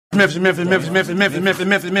Memphis. Everywhere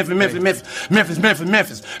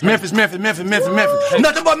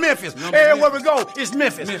we go, it's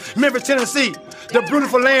Memphis. Memphis, Tennessee, the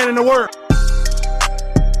beautiful land in the world.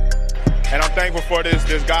 And I'm thankful for this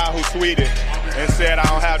guy who tweeted and said I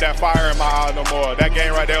don't have that fire in my eye no more. That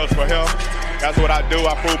game right there was for him. That's what I do.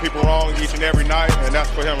 I prove people wrong each and every night, and that's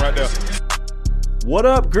for him right there. What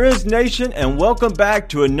up, Grizz Nation, and welcome back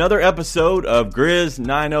to another episode of Grizz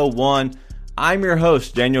 901. I'm your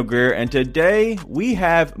host, Daniel Greer, and today we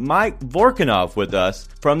have Mike Vorkunov with us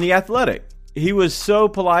from The Athletic. He was so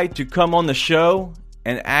polite to come on the show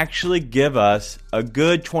and actually give us a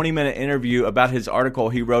good 20-minute interview about his article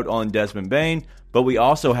he wrote on Desmond Bane, but we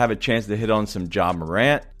also have a chance to hit on some Ja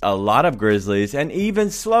Morant, a lot of Grizzlies, and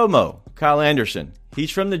even slow-mo, Kyle Anderson.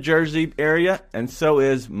 He's from the Jersey area, and so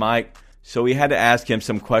is Mike, so we had to ask him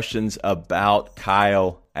some questions about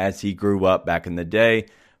Kyle as he grew up back in the day,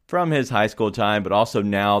 from his high school time, but also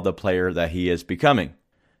now the player that he is becoming.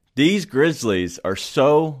 These Grizzlies are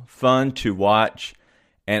so fun to watch,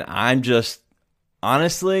 and I'm just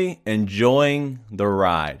honestly enjoying the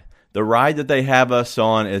ride. The ride that they have us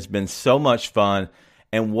on has been so much fun,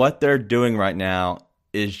 and what they're doing right now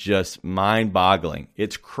is just mind-boggling.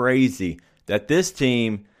 It's crazy that this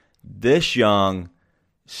team, this young,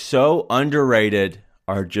 so underrated,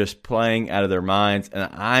 are just playing out of their minds, and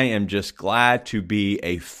I am just glad to be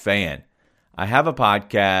a fan. I have a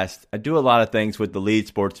podcast. I do a lot of things with the Lead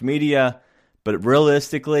Sports Media, but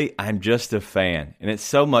realistically, I'm just a fan, and it's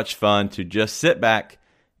so much fun to just sit back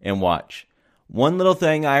and watch. One little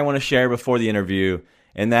thing I want to share before the interview,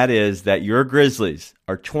 and that is that your Grizzlies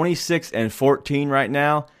are 26-14 right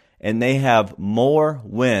now, and they have more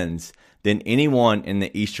wins than anyone in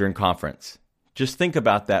the Eastern Conference. Just think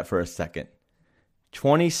about that for a second.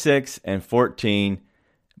 26-14,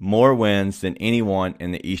 more wins than anyone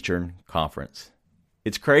in the Eastern Conference.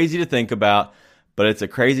 It's crazy to think about, but it's a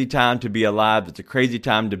crazy time to be alive. It's a crazy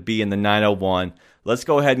time to be in the 901. Let's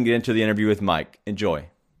go ahead and get into the interview with Mike. Enjoy.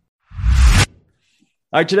 All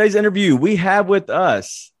right, today's interview, we have with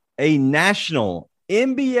us a national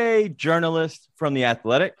NBA journalist from The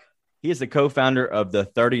Athletic. He is the co-founder of the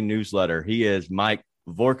 30 newsletter. He is Mike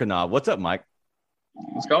Vorkunov. What's up, Mike?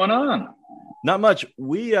 What's going on? Not much.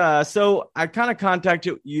 So I kind of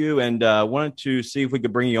contacted you and wanted to see if we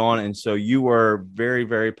could bring you on. And so you were very,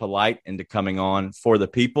 very polite into coming on for the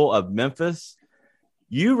people of Memphis.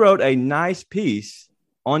 You wrote a nice piece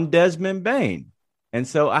on Desmond Bane. And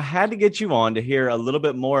so I had to get you on to hear a little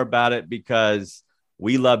bit more about it because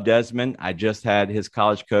we love Desmond. I just had his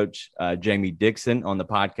college coach, Jamie Dixon, on the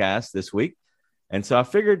podcast this week. And so I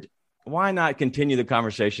figured, why not continue the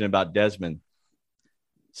conversation about Desmond?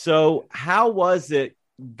 So how was it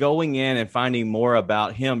going in and finding more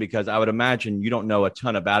about him? Because I would imagine you don't know a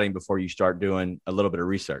ton about him before you start doing a little bit of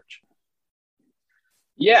research.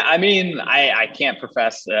 Yeah, I mean, I can't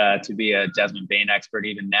profess to be a Desmond Bane expert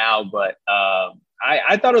even now, but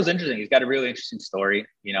I thought it was interesting. He's got a really interesting story,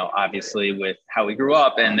 obviously with how he grew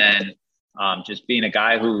up and then just being a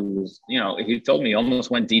guy who's, he told me he almost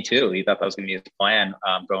went D2. He thought that was going to be his plan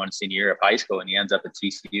going to senior year of high school, and he ends up at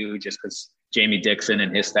TCU just because Jamie Dixon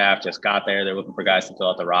and his staff just got there. They're looking for guys to fill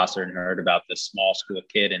out the roster and heard about this small school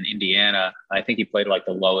kid in Indiana. I think he played like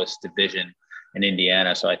the lowest division in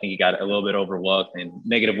Indiana. So I think he got a little bit overlooked, and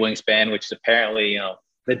negative wingspan, which is apparently,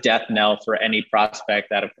 the death knell for any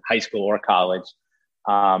prospect out of high school or college.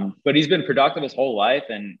 But he's been productive his whole life.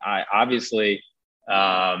 And obviously,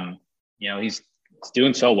 he's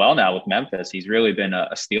doing so well now with Memphis. He's really been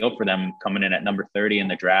a steal for them coming in at number 30 in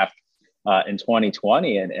the draft in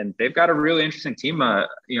 2020. And they've got a really interesting team,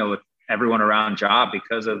 with everyone around Ja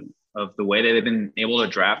because of the way that they've been able to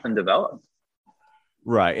draft and develop.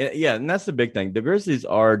 Right. Yeah. And that's the big thing. The Grizzlies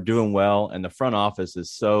are doing well, and the front office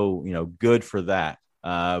is so, good for that.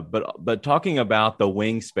 But talking about the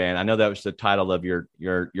wingspan, I know that was the title of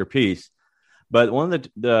your piece, but one of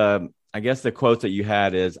the I guess the quote that you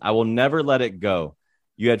had is, "I will never let it go.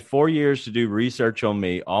 You had 4 years to do research on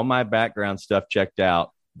me. All my background stuff checked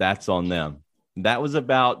out. That's on them." That was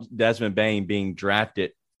about Desmond Bane being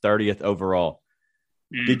drafted 30th overall.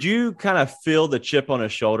 Did you kind of feel the chip on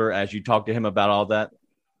his shoulder as you talked to him about all that?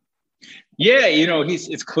 Yeah,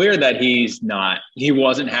 it's clear that he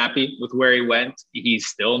wasn't happy with where he went. He's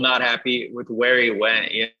still not happy with where he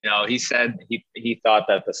went. He said he thought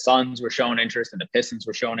that the Suns were showing interest and the Pistons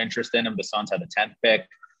were showing interest in him. The Suns had the 10th pick,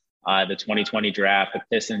 the 2020 draft. The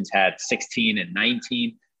Pistons had 16 and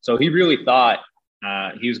 19. So he really thought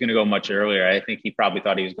he was going to go much earlier. I think he probably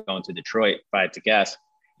thought he was going to Detroit, if I had to guess.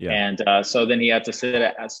 Yeah. And so then he had to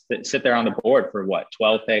sit there on the board for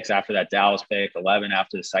 12 picks after that Dallas pick, 11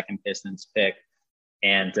 after the second Pistons pick.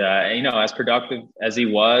 And, as productive as he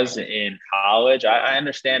was in college, I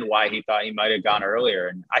understand why he thought he might have gone earlier.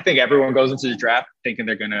 And I think everyone goes into the draft thinking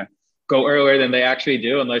they're going to go earlier than they actually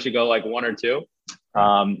do, unless you go like 1 or 2.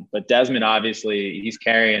 But Desmond, obviously, he's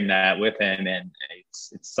carrying that with him. And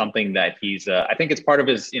it's something that he's, I think it's part of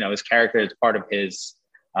his, his character. It's part of his,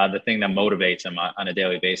 the thing that motivates him on a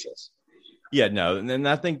daily basis. Yeah, no. And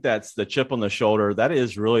I think that's the chip on the shoulder. That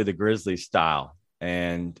is really the Grizzlies style.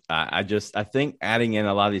 And I think adding in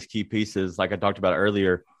a lot of these key pieces, like I talked about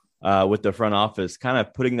earlier with the front office, kind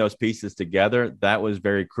of putting those pieces together, that was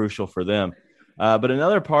very crucial for them. But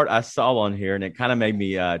another part I saw on here, and it kind of made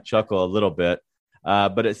me chuckle a little bit,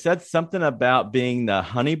 but it said something about being the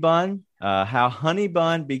honey bun, how honey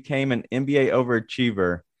bun became an NBA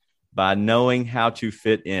overachiever by knowing how to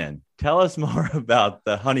fit in. Tell us more about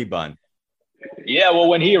the honey bun. Yeah, well,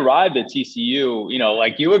 when he arrived at TCU,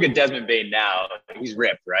 like you look at Desmond Bane now, he's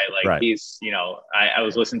ripped, right? Like right. He's, I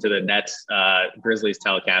was listening to the Nets Grizzlies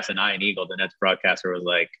telecast, and Ian Eagle, the Nets broadcaster, was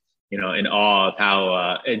like, in awe of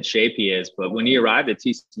how in shape he is. But when he arrived at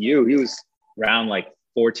TCU, he was around like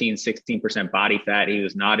 16% body fat. He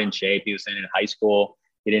was not in shape. He was in high school.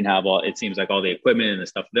 He didn't have it seems like all the equipment and the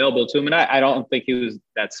stuff available to him. And I don't think he was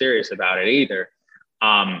that serious about it either.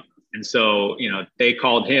 And so, they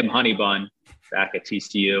called him Honey Bun back at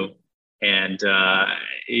TCU. And,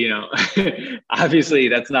 obviously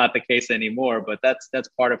that's not the case anymore, but that's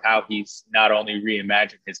part of how he's not only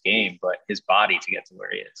reimagined his game, but his body to get to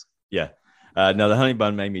where he is. Yeah. No, the honey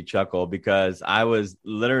bun made me chuckle because I was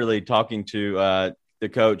literally talking to the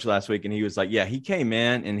coach last week, and he was like, yeah, he came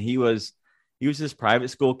in and he was this private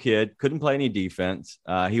school kid, couldn't play any defense.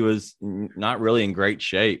 He was not really in great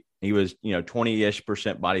shape. He was,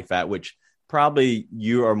 20-ish% body fat, which probably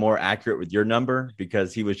you are more accurate with your number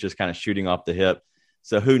because he was just kind of shooting off the hip.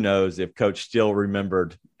 So who knows if coach still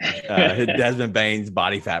remembered Desmond Bane's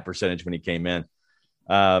body fat percentage when he came in.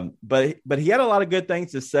 But he had a lot of good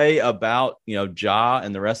things to say about, Ja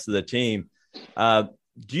and the rest of the team. Do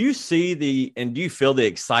you see do you feel the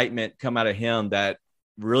excitement come out of him that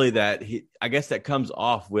comes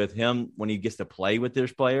off with him when he gets to play with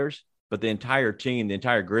his players, but the entire team, the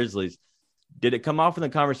entire Grizzlies, did it come off in the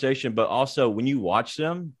conversation, but also when you watch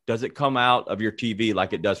them, does it come out of your TV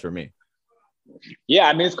like it does for me? Yeah,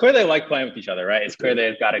 I mean, it's clear they like playing with each other, right? It's clear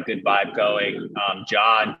they've got a good vibe going.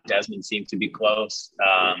 Ja and Desmond seem to be close.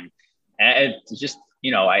 And it's just,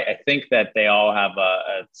 I think that they all have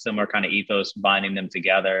a similar kind of ethos binding them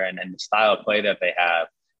together, and the style of play that they have.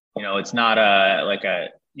 It's not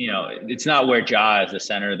it's not where Ja is the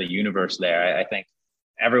center of the universe there. I think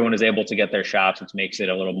everyone is able to get their shots, which makes it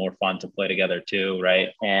a little more fun to play together too, right?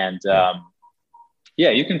 And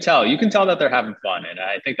you can tell that they're having fun, and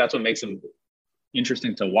I think that's what makes them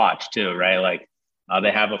interesting to watch too, right? Like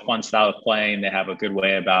they have a fun style of playing, they have a good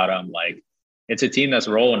way about them. Like it's a team that's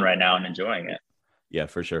rolling right now and enjoying it. Yeah,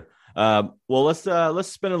 for sure. Well, let's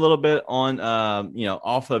spend a little bit on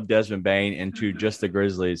off of Desmond Bane into just the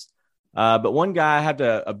Grizzlies. But one guy I have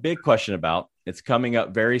a big question about. It's coming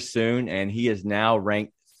up very soon, and he is now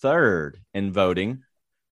ranked 3rd in voting.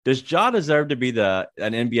 Does Ja deserve to be an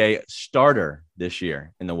NBA starter this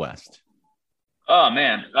year in the West? Oh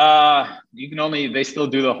man, they still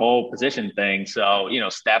do the whole position thing. So,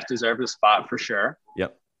 Steph deserves a spot for sure.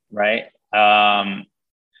 Yep. Right. After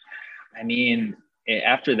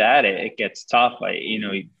that, it gets tough.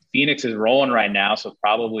 Phoenix is rolling right now. So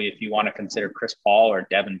probably if you want to consider Chris Paul or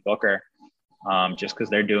Devin Booker, just because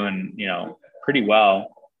they're doing, pretty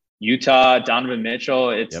well. Utah, Donovan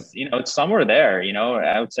Mitchell, it's somewhere there.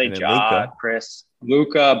 I would say Ja, Chris,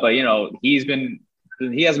 Luka, but he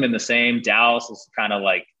hasn't been the same. Dallas is kind of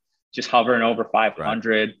like just hovering over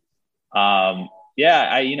 500. Right.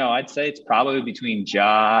 I'd say it's probably between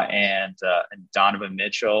Ja and Donovan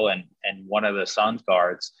Mitchell and one of the Suns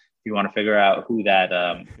guards. If you want to figure out who that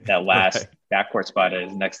last backcourt spot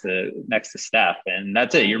is next to Steph, and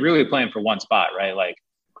that's it. You're really playing for one spot, right? Like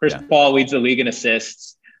Chris Paul leads the league in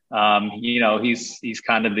assists. He's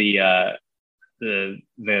kind of the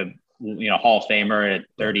Hall of Famer at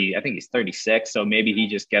 30. I think he's 36, so maybe he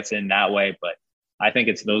just gets in that way. But I think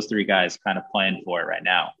it's those three guys kind of playing for it right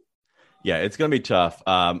now. Yeah, it's going to be tough.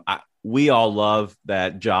 We all love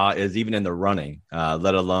that Ja is even in the running,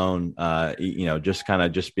 let alone, just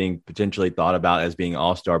being potentially thought about as being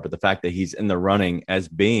all-star. But the fact that he's in the running as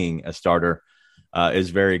being a starter is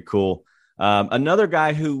very cool. Another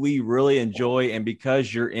guy who we really enjoy, and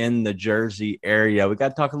because you're in the Jersey area, we got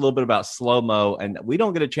to talk a little bit about Slow-Mo, and we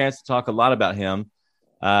don't get a chance to talk a lot about him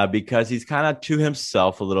because he's kind of to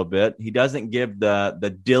himself a little bit. He doesn't give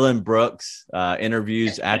the Dylan Brooks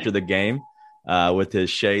interviews after the game with his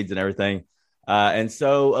shades and everything. And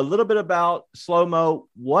so a little bit about Slow-Mo,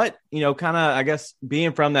 what, kind of, I guess,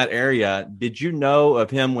 being from that area, did you know of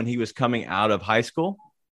him when he was coming out of high school?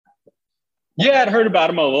 Yeah, I'd heard about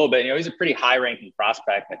him a little bit. He's a pretty high-ranking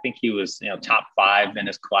prospect. I think he was, top 5 in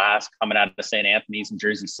his class coming out of St. Anthony's in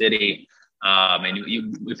Jersey City. And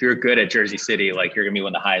if you're good at Jersey City, like, you're going to be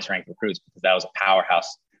one of the highest-ranked recruits because that was a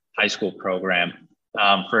powerhouse high school program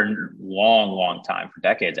for a long, long time, for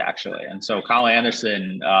decades, actually. And so Kyle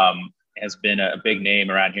Anderson has been a big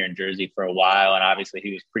name around here in Jersey for a while. And obviously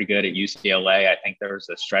he was pretty good at UCLA. I think there was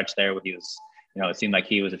a stretch there where he was, it seemed like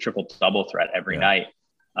he was a triple-double threat every night.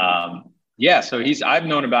 So I've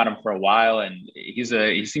known about him for a while, and he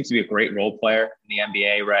seems to be a great role player in the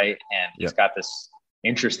NBA, right? And he's got this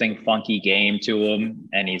interesting, funky game to him,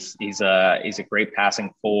 and he's a great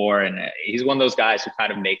passing four, and he's one of those guys who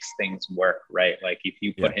kind of makes things work, right? Like, if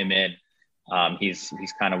you put him in, he's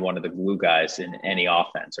kind of one of the glue guys in any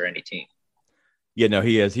offense or any team. Yeah, no,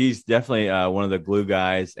 he is. He's definitely one of the glue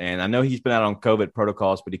guys, and I know he's been out on COVID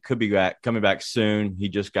protocols, but he could be coming back soon. He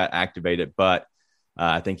just got activated, but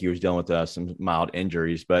I think he was dealing with some mild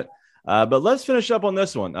injuries. But let's finish up on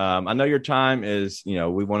this one. I know your time is,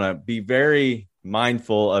 we want to be very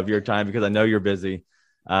mindful of your time because I know you're busy.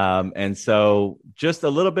 And so just a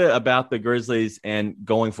little bit about the Grizzlies and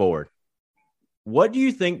going forward. What do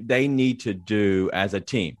you think they need to do as a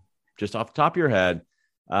team? Just off the top of your head,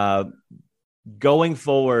 going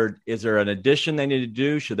forward, is there an addition they need to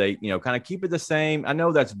do? Should they, kind of keep it the same? I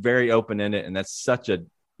know that's very open-ended, and that's such a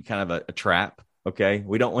kind of a trap. Okay.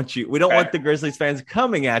 We don't want the Grizzlies fans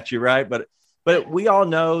coming at you. Right. But we all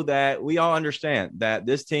know that, we all understand that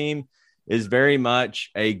this team is very much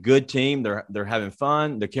a good team. They're having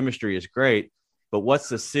fun. The chemistry is great, but what's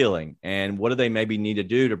the ceiling, and what do they maybe need to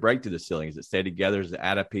do to break through the ceiling? Is it stay together? Is it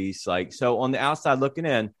add a piece? Like, so on the outside looking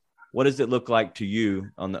in, what does it look like to you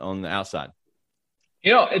on the outside?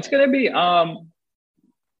 It's going to be,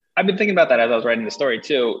 I've been thinking about that as I was writing the story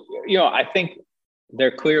too. I think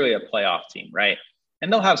they're clearly a playoff team, right?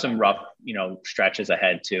 And they'll have some rough, stretches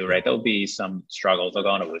ahead too, right? There'll be some struggles. They'll go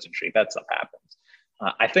on a losing streak. That stuff happens.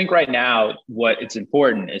 I think right now, what it's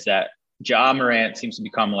important is that Ja Morant seems to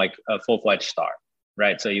become like a full-fledged star,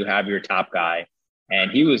 right? So you have your top guy, and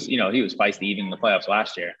he was feisty even in the playoffs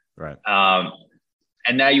last year. Right.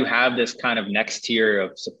 And now you have this kind of next tier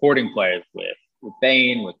of supporting players with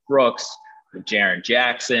Bane, with Brooks, with Jaren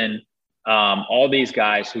Jackson, all these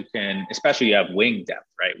guys who can, especially you have wing depth,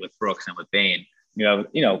 right? With Brooks and with Bane, you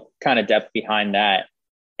have, kind of depth behind that.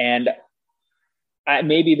 And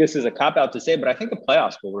maybe this is a cop-out to say, but I think the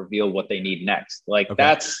playoffs will reveal what they need next. Like,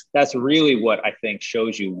 that's really what I think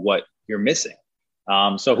shows you what you're missing.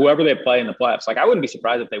 So whoever they play in the playoffs, like, I wouldn't be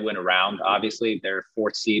surprised if they win a round. Obviously, they're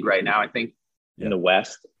 4th seed right now, I think, in the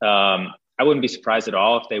West. I wouldn't be surprised at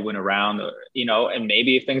all if they win a round, and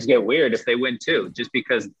maybe if things get weird, if they win 2, just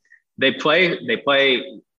because they play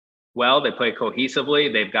well, they play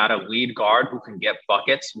cohesively. They've got a lead guard who can get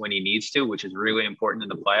buckets when he needs to, which is really important in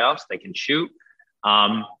the playoffs. They can shoot.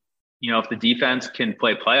 If the defense can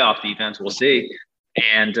play playoff defense, we'll see.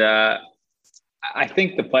 And I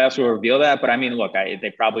think the playoffs will reveal that. But I mean, look,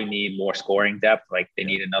 they probably need more scoring depth. Like, they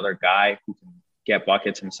need another guy who can get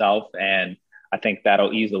buckets himself. And I think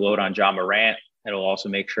that'll ease the load on Ja Morant. It'll also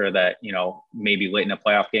make sure that, maybe late in a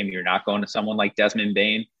playoff game, you're not going to someone like Desmond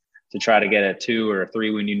Bane to try to get a 2 or a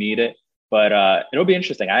 3 when you need it. But it'll be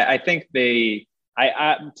interesting. I think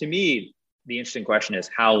to me, the interesting question is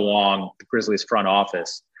how long the Grizzlies front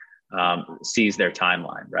office sees their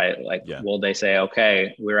timeline, right? Like, will they say,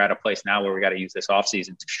 okay, we're at a place now where we got to use this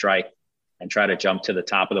offseason to strike and try to jump to the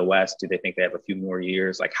top of the West? Do they think they have a few more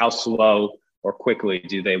years? Like, how slow or quickly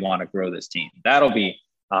do they want to grow this team? That'll be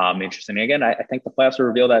interesting. Again, I think the playoffs will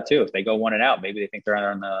reveal that too. If they go 1 and out, maybe they think they're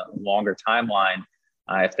on a longer timeline.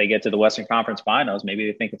 If they get to the Western Conference Finals, maybe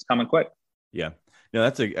they think it's coming quick. Yeah. No,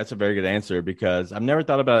 that's a very good answer, because I've never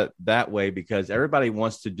thought about it that way, because everybody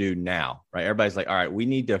wants to do now, right? Everybody's like, all right, we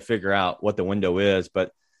need to figure out what the window is.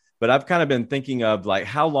 But I've kind of been thinking of, like,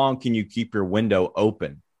 how long can you keep your window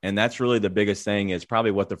open? And that's really the biggest thing, is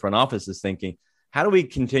probably what the front office is thinking. How do we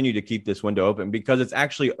continue to keep this window open? Because it's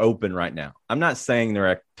actually open right now. I'm not saying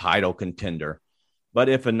they're a title contender, but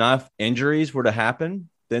if enough injuries were to happen,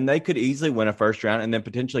 then they could easily win a first round and then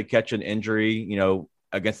potentially catch an injury,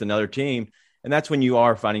 against another team. And that's when you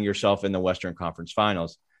are finding yourself in the Western Conference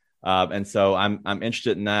Finals. And so I'm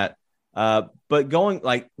interested in that. But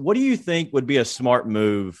what do you think would be a smart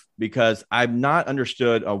move? Because I've not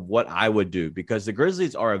understood of what I would do, because the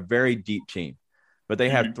Grizzlies are a very deep team, but they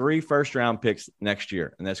have 3 first-round picks next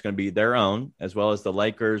year, and that's going to be their own, as well as the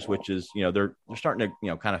Lakers, which is, they're starting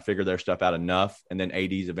to, kind of figure their stuff out enough, and then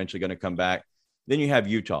AD is eventually going to come back. then you have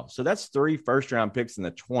Utah. So that's 3 first-round picks in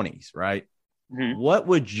the 20s, right? Mm-hmm. What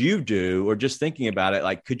would you do, or just thinking about it,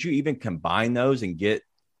 like, could you even combine those and get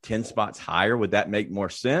 10 spots higher? Would that make more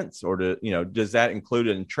sense? Or does that include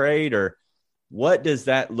it in trade, or what does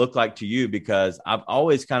that look like to you? Because I've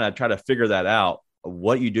always kind of tried to figure that out,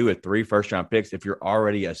 what you do with 3 first-round picks if you're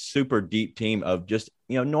already a super deep team of just,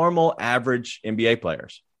 normal average NBA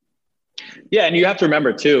players. Yeah. And you have to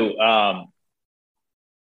remember too,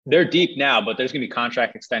 they're deep now, but there's going to be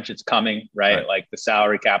contract extensions coming, right? Like the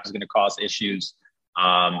salary cap is going to cause issues.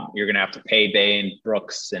 You're going to have to pay Bane,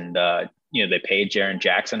 Brooks, and, they paid Jaren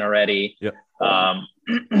Jackson already. Yep.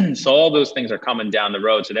 So all those things are coming down the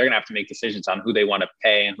road. So they're going to have to make decisions on who they want to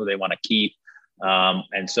pay and who they want to keep.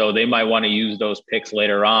 And so they might want to use those picks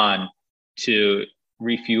later on to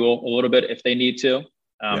refuel a little bit if they need to.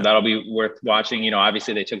 That'll be worth watching.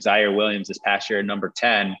 Obviously they took Zaire Williams this past year at number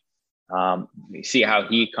 10. See how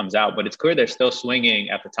he comes out, but it's clear they're still swinging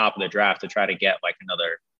at the top of the draft to try to get like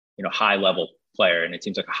another, high level player. And it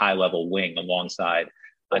seems like a high level wing alongside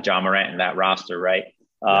John Morant in that roster. Right.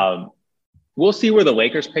 We'll see where the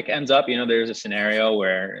Lakers pick ends up. There's a scenario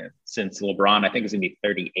where since LeBron, I think is going to be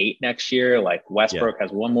 38 next year, like Westbrook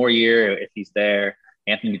has one more year if he's there.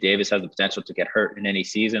 Anthony Davis has the potential to get hurt in any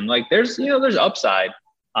season. Like there's upside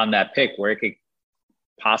on that pick where it could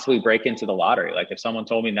possibly break into the lottery. Like if someone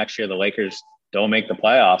told me next year the Lakers don't make the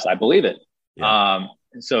playoffs, I believe it.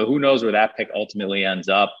 So who knows where that pick ultimately ends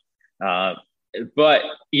up. But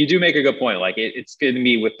you do make a good point. Like it's going to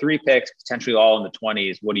be with 3 picks, potentially all in the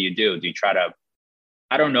 20s. What do? Do you try to,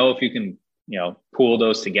 I don't know if you can, pool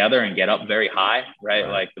those together and get up very high, right?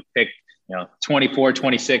 Like the pick, 24,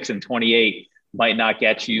 26 and 28 might not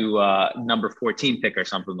get you number 14 pick or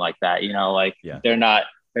something like that. They're not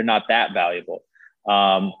that valuable.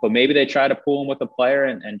 But maybe they try to pool them with a player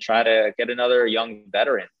and try to get another young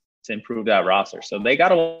veteran to improve that roster. So they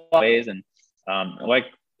got a lot of ways, and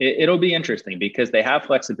it'll be interesting because they have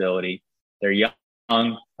flexibility. They're young.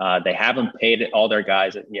 They haven't paid all their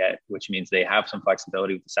guys yet, which means they have some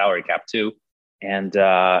flexibility with the salary cap too. And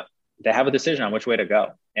they have a decision on which way to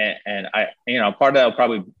go. And I, part of that will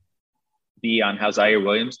probably be on how Zaire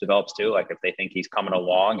Williams develops too. Like if they think he's coming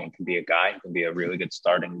along and can be a guy who can be a really good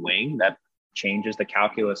starting wing, that changes the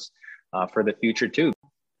calculus for the future too.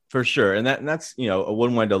 For sure. And that's, a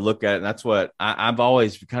one way to look at it. And that's what I've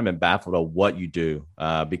always kind of been baffled of what you do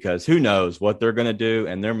because who knows what they're going to do.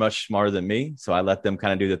 And they're much smarter than me. So I let them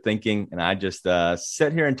kind of do the thinking and I just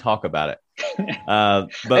sit here and talk about it. But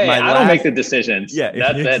hey, I don't make the decisions.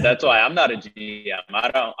 Yeah. That's why I'm not a GM.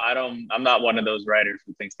 I'm not one of those writers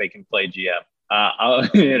who thinks they can play GM.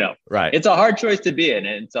 Right. It's a hard choice to be in.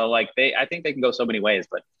 And so I think they can go so many ways,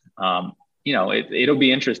 but it'll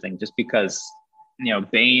be interesting just because,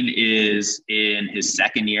 Bane is in his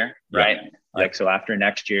second year, right? So after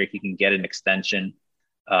next year, he can get an extension.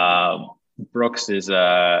 Brooks is,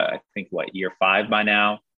 I think, year 5 by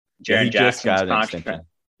now. Jaren Jackson's contract.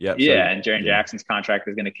 And Jaren Jackson's contract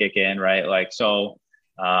is going to kick in, right?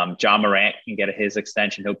 John Morant can get his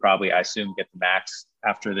extension. He'll probably, I assume, get the max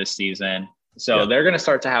after this season. So they're going to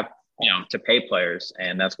start to have, to pay players,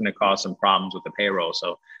 and that's going to cause some problems with the payroll.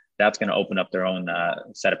 So that's going to open up their own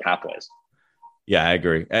set of pathways. Yeah, I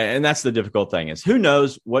agree. And that's the difficult thing is who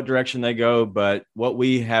knows what direction they go. But what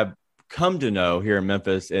we have come to know here in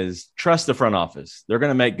Memphis is trust the front office. They're going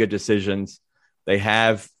to make good decisions. They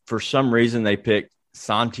have, for some reason, they picked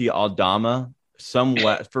Santi Aldama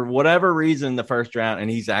for whatever reason, the first round, and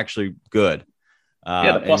he's actually good.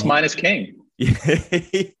 The plus minus king.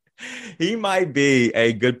 He might be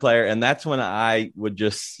a good player. And that's when I would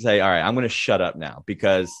just say, all right, I'm going to shut up now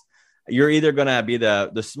because you're either going to be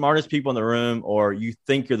the smartest people in the room or you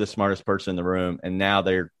think you're the smartest person in the room. And now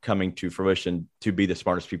they're coming to fruition to be the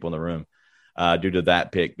smartest people in the room due to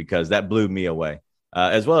that pick, because that blew me away,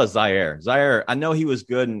 as well as Zaire. Zaire, I know he was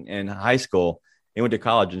good in high school. He went to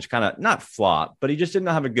college and kind of not flop, but he just didn't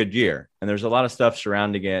have a good year. And there's a lot of stuff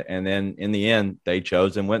surrounding it. And then in the end, they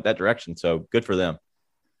chose and went that direction. So good for them.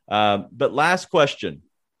 But last question,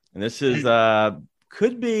 and this is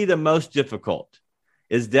could be the most difficult.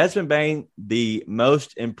 Is Desmond Bane the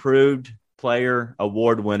most improved player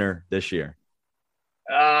award winner this year?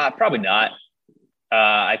 Probably not.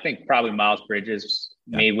 I think probably Miles Bridges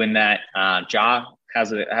may win that. Ja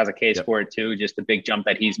has a case for it too. Just the big jump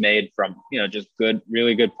that he's made from, just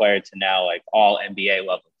really good player to now like all NBA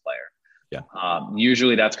level player. Yeah.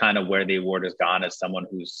 Usually that's kind of where the award has gone, as someone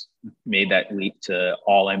who's made that leap to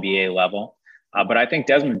all NBA level. But I think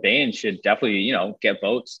Desmond Bane should definitely, get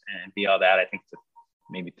votes and be all that. I think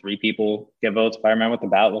maybe 3 people get votes. If I remember what the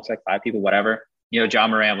ballot looks like, 5 people, whatever.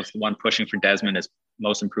 John Morant was the one pushing for Desmond as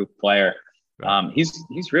most improved player. Right.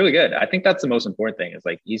 He's really good. I think that's the most important thing. Is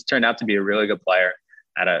like he's turned out to be a really good player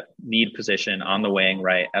at a need position on the wing,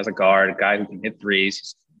 right? As a guard, a guy who can hit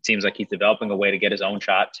threes. Seems like he's developing a way to get his own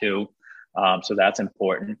shot too. So that's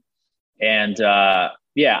important. And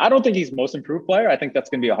yeah, I don't think he's most improved player. I think that's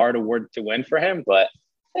going to be a hard award to win for him, but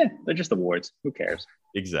they're just awards. Who cares?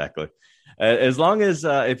 Exactly. As long as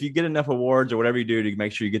if you get enough awards or whatever you do to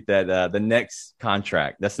make sure you get that the next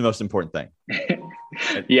contract, that's the most important thing.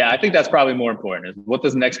 Yeah, I think that's probably more important. Is what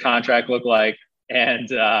does the next contract look like, and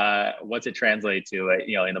what's it translate to,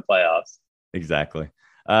 in the playoffs? Exactly.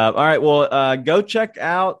 All right. Well, go check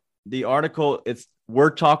out the article.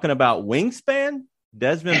 We're talking about wingspan.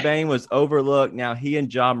 Desmond Bane was overlooked. Now he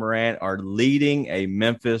and Ja Morant are leading a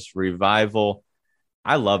Memphis revival.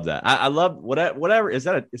 I love that. I love whatever. Is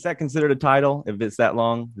that considered a title if it's that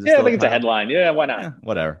long? Yeah, I think it's a headline. Yeah, why not? Yeah,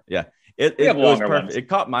 whatever. Yeah. It was perfect. Ones. It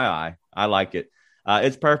caught my eye. I like it.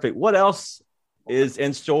 It's perfect. What else is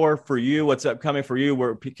in store for you? What's upcoming for you?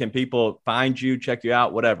 Where can people find you, check you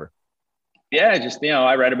out, whatever? Yeah, just,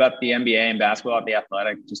 I read about the NBA and basketball at The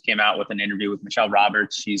Athletic. Just came out with an interview with Michelle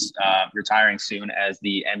Roberts. She's retiring soon as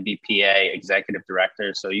the NBPA executive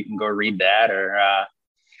director. So you can go read that, or I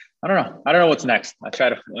don't know. I don't know what's next. I try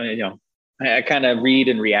to, I kind of read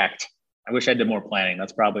and react. I wish I did more planning.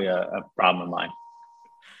 That's probably a problem of mine.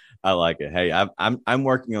 I like it. Hey, I'm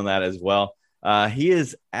working on that as well. He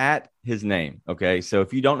is at his name. Okay. So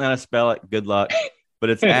if you don't know how to spell it, good luck. But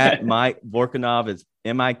it's at Mike Vorkunov. It's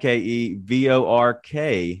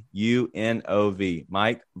MikeVorkunov.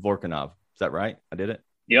 Mike Vorkunov. Is that right? I did it?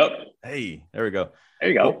 Yep. Hey, there we go. There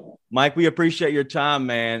you go. Well, Mike, we appreciate your time,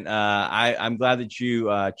 man. I'm glad that you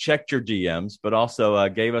checked your DMs, but also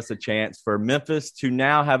gave us a chance for Memphis to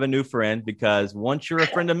now have a new friend, because once you're a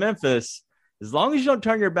friend of Memphis, as long as you don't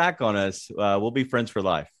turn your back on us, we'll be friends for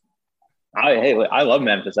life. Hey, I love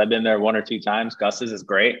Memphis. I've been there 1 or 2 times. Gus's is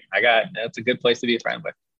great. It's a good place to be a friend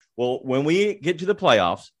with. Well, when we get to the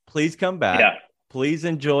playoffs, please come back. Yeah. Please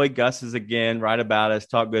enjoy Gus's again, write about us,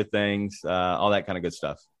 talk good things, all that kind of good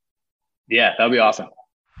stuff. Yeah, that'll be awesome.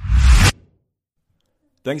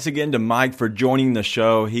 Thanks again to Mike for joining the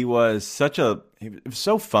show. He was so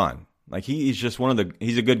fun. Like he's just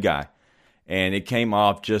he's a good guy. And it came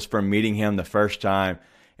off just from meeting him the first time.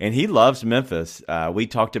 And he loves Memphis. We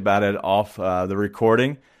talked about it off the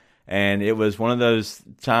recording, and it was one of those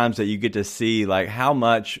times that you get to see like how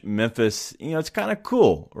much Memphis, it's kind of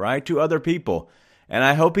cool, right, to other people. And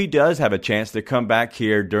I hope he does have a chance to come back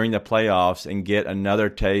here during the playoffs and get another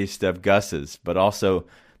taste of Gus's, but also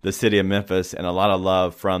the city of Memphis, and a lot of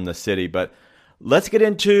love from the city. But let's get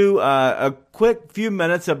into a quick few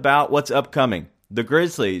minutes about what's upcoming. The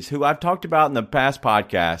Grizzlies, who I've talked about in the past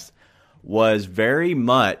podcast, was very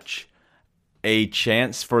much a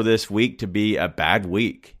chance for this week to be a bad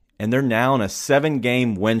week. And they're now on a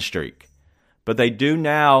 7-game win streak. But they do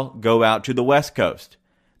now go out to the West Coast.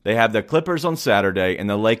 They have the Clippers on Saturday and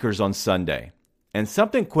the Lakers on Sunday. And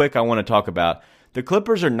something quick I want to talk about. The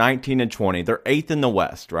Clippers are 19-20. They're 8th in the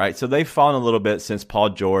West, right? So they've fallen a little bit since Paul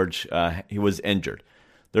George he was injured.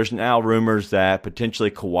 There's now rumors that potentially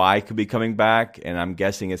Kawhi could be coming back, and I'm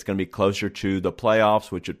guessing it's going to be closer to the playoffs,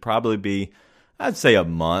 which would probably be, I'd say, a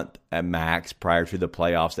month at max prior to the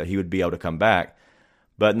playoffs that he would be able to come back.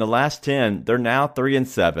 But in the last 10, they're now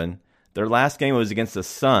 3-7. Their last game was against the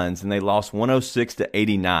Suns, and they lost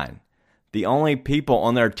 106-89. The only people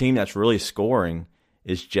on their team that's really scoring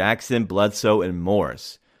is Jackson, Bledsoe, and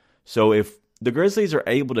Morris. So if the Grizzlies are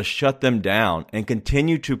able to shut them down and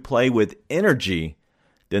continue to play with energy,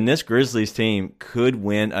 then this Grizzlies team could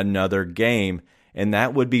win another game, and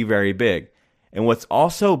that would be very big. And what's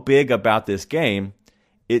also big about this game,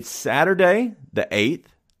 it's Saturday the 8th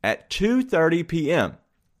at 2:30 p.m.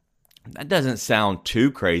 That doesn't sound too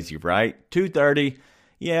crazy, right? 2:30,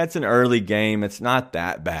 yeah, it's an early game. It's not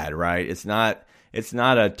that bad, right? It's not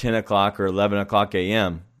a 10 o'clock or 11 o'clock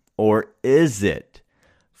a.m. Or is it?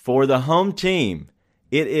 For the home team,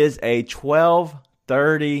 it is a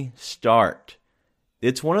 12:30 start.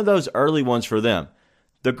 It's one of those early ones for them.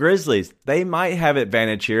 The Grizzlies, they might have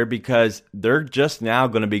advantage here because they're just now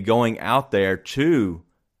going to be going out there to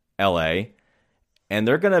LA, and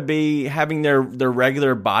they're going to be having their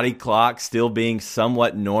regular body clock still being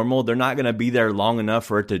somewhat normal. They're not going to be there long enough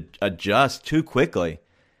for it to adjust too quickly.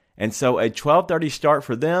 And so a 12:30 start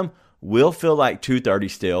for them will feel like 2:30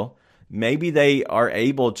 still. Maybe they are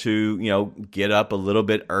able to, get up a little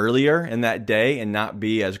bit earlier in that day and not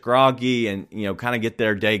be as groggy and, kind of get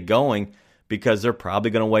their day going, because they're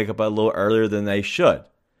probably going to wake up a little earlier than they should.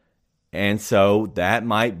 And so that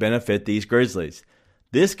might benefit these Grizzlies.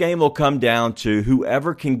 This game will come down to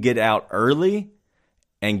whoever can get out early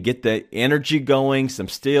and get the energy going, some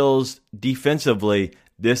steals defensively,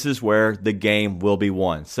 this is where the game will be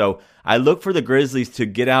won. So I look for the Grizzlies to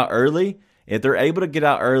get out early. If they're able to get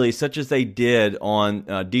out early, such as they did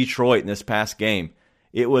on Detroit in this past game,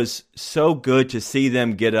 it was so good to see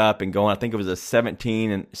them get up and go on. I think it was a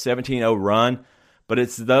 17-0 run. But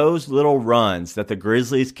it's those little runs that the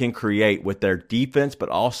Grizzlies can create with their defense, but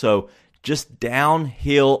also just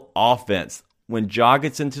downhill offense. When Ja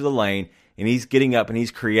gets into the lane and he's getting up and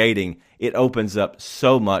he's creating, it opens up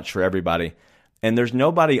so much for everybody. And there's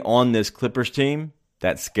nobody on this Clippers team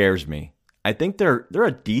that scares me. I think they're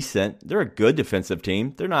a good defensive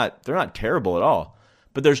team. They're not terrible at all.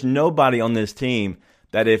 But there's nobody on this team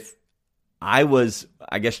that if I was,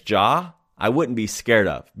 I guess, Ja, I wouldn't be scared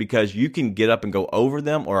of, because you can get up and go over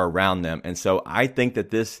them or around them. And so I think that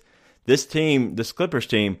this Clippers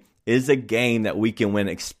team, is a game that we can win,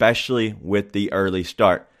 especially with the early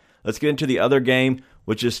start. Let's get into the other game,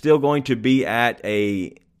 which is still going to be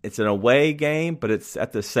it's an away game, but it's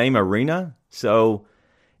at the same arena. So,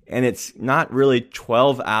 and it's not really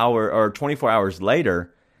 12 hour or 24 hours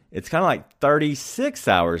later. It's kind of like 36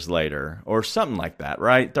 hours later or something like that,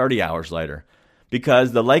 right? 30 hours later.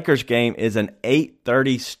 Because the Lakers game is an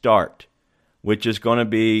 8:30 start, which is going to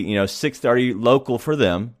be, 6:30 local for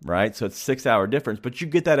them, right? So it's a 6-hour difference, but you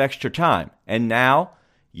get that extra time. And now,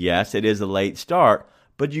 yes, it is a late start,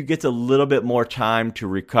 but you get a little bit more time to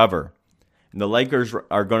recover. And the Lakers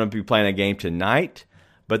are going to be playing a game tonight,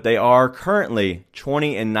 but they are currently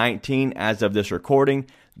 20-19 as of this recording.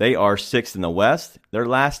 They are 6th in the West. Their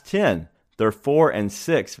last 10, they're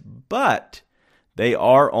 4-6, but they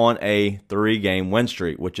are on a 3-game win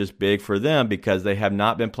streak, which is big for them because they have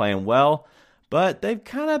not been playing well, but they've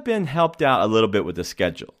kind of been helped out a little bit with the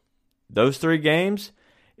schedule. Those 3 games,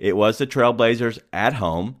 it was the Trailblazers at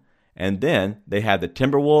home, and then they had the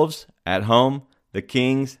Timberwolves at home, the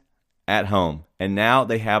Kings at home, and now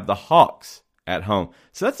they have the Hawks at home.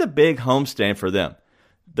 So that's a big homestand for them.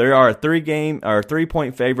 They are a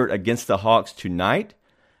 3-point favorite against the Hawks tonight,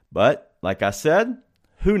 but like I said,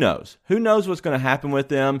 who knows? Who knows what's going to happen with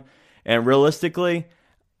them? And realistically,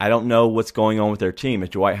 I don't know what's going on with their team. Is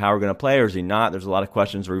Dwight Howard going to play or is he not? There's a lot of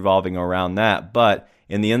questions revolving around that. But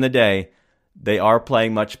in the end of the day, they are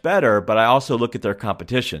playing much better, but I also look at their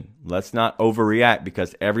competition. Let's not overreact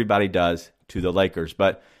because everybody does to the Lakers.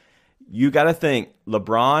 But you got to think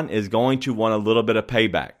LeBron is going to want a little bit of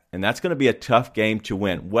payback, and that's going to be a tough game to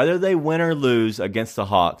win. Whether they win or lose against the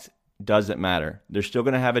Hawks, doesn't matter. They're still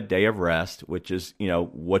going to have a day of rest, which is,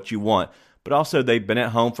 what you want. But also, they've been at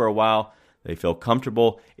home for a while. They feel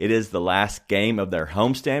comfortable. It is the last game of their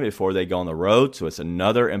homestand before they go on the road, so it's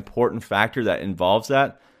another important factor that involves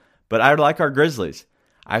that. But I like our Grizzlies.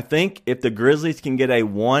 I think if the Grizzlies can get a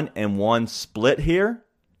 1-1 split here,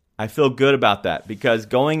 I feel good about that because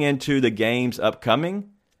going into the games upcoming,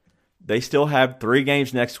 they still have 3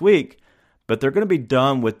 games next week. But they're going to be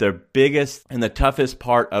done with their biggest and the toughest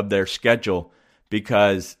part of their schedule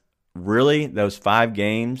because really those 5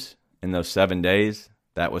 games in those 7 days,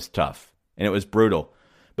 that was tough and it was brutal.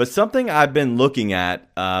 But something I've been looking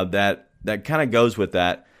at that kind of goes with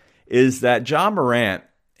that is that Ja Morant,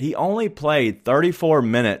 he only played 34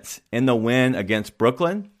 minutes in the win against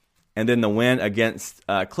Brooklyn, and then the win against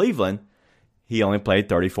Cleveland, he only played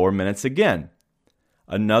 34 minutes again.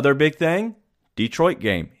 Another big thing, Detroit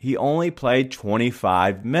game, he only played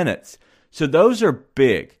 25 minutes. So those are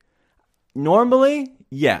big. Normally,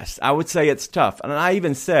 yes, I would say it's tough. And I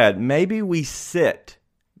even said, maybe we sit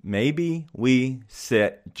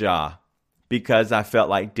Ja, because I felt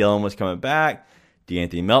like Dillon was coming back,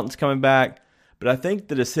 DeAnthony Melton's coming back. But I think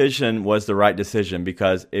the decision was the right decision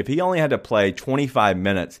because if he only had to play 25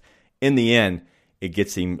 minutes, in the end, it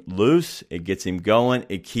gets him loose, it gets him going,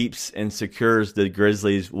 it keeps and secures the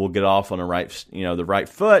Grizzlies will get off on the right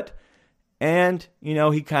foot, and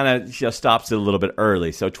he kind of just stops it a little bit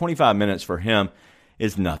early. So 25 minutes for him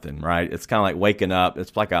is nothing, right? It's kind of like waking up.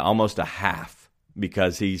 It's like almost a half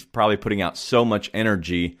because he's probably putting out so much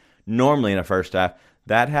energy normally in the first half.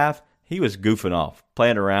 That half, he was goofing off,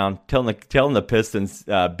 playing around, telling the Pistons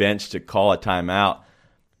bench to call a timeout.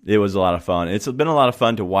 It was a lot of fun. It's been a lot of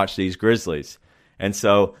fun to watch these Grizzlies. And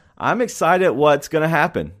so I'm excited what's going to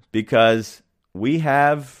happen because we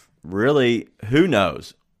have really, who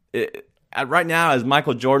knows? Right now, as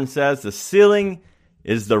Michael Jordan says, the ceiling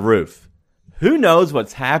is the roof. Who knows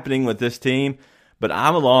what's happening with this team? But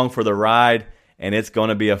I'm along for the ride, and it's going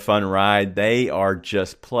to be a fun ride. They are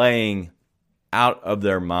just playing out of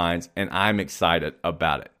their minds, and I'm excited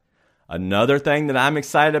about it. Another thing that I'm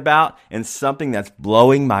excited about and something that's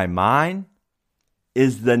blowing my mind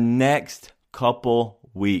is the next couple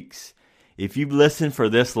weeks. If you've listened for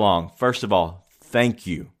this long, first of all, thank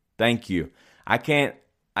you. Thank you. I can't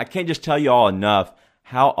just tell you all enough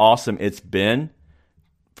how awesome it's been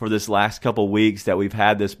for this last couple weeks that we've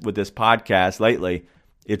had this with this podcast lately.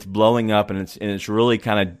 It's blowing up and it's really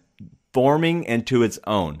kind of forming into its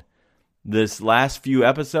own. This last few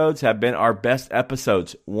episodes have been our best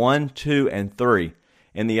episodes, 1, 2, and 3.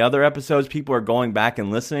 And the other episodes people are going back and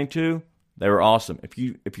listening to, they were awesome. If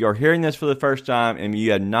you are hearing this for the first time and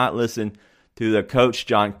you had not listened to the Coach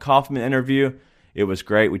John Kaufman interview, it was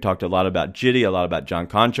great. We talked a lot about Jitty, a lot about John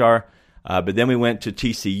Conchar. But then we went to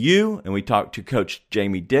TCU and we talked to Coach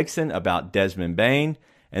Jamie Dixon about Desmond Bain.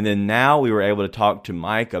 And then now we were able to talk to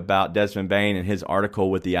Mike about Desmond Bain and his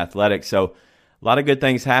article with The Athletic. So a lot of good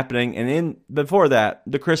things happening. And before that,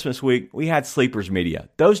 the Christmas week, we had Sleepers Media.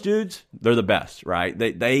 Those dudes, they're the best, right?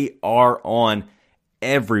 They are on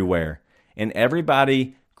everywhere. And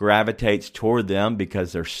everybody gravitates toward them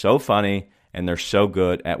because they're so funny and they're so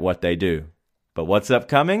good at what they do. But what's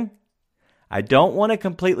upcoming? I don't want to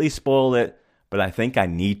completely spoil it, but I think I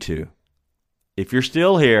need to. If you're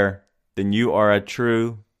still here, then you are a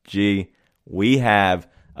true G. We have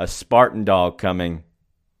a Spartan dog coming.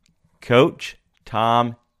 Coach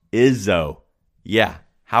Tom Izzo. Yeah,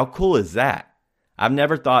 how cool is that? I've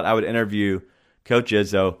never thought I would interview Coach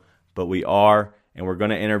Izzo, but we are, and we're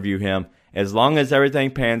going to interview him. As long as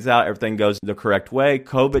everything pans out, everything goes the correct way.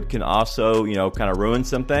 COVID can also, kind of ruin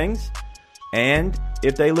some things. And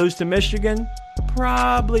if they lose to Michigan,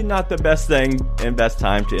 probably not the best thing and best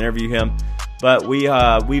time to interview him. But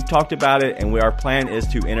we've talked about it, and our plan is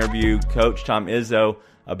to interview Coach Tom Izzo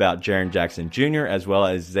about Jaren Jackson Jr. as well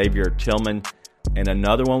as Xavier Tillman. And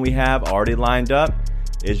another one we have already lined up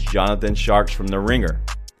is Jonathan Sharks from The Ringer.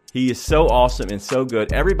 He is so awesome and so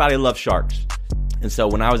good. Everybody loves Sharks. And so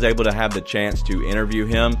when I was able to have the chance to interview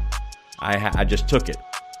him, I just took it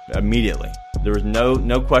immediately. There was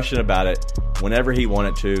no question about it. Whenever he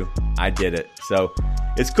wanted to, I did it. So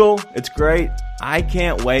it's cool. It's great. I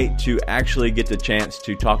can't wait to actually get the chance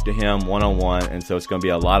to talk to him one-on-one. And so it's going to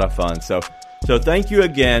be a lot of fun. So thank you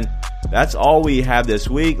again. That's all we have this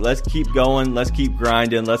week. Let's keep going. Let's keep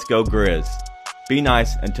grinding. Let's go Grizz. Be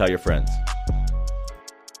nice and tell your friends.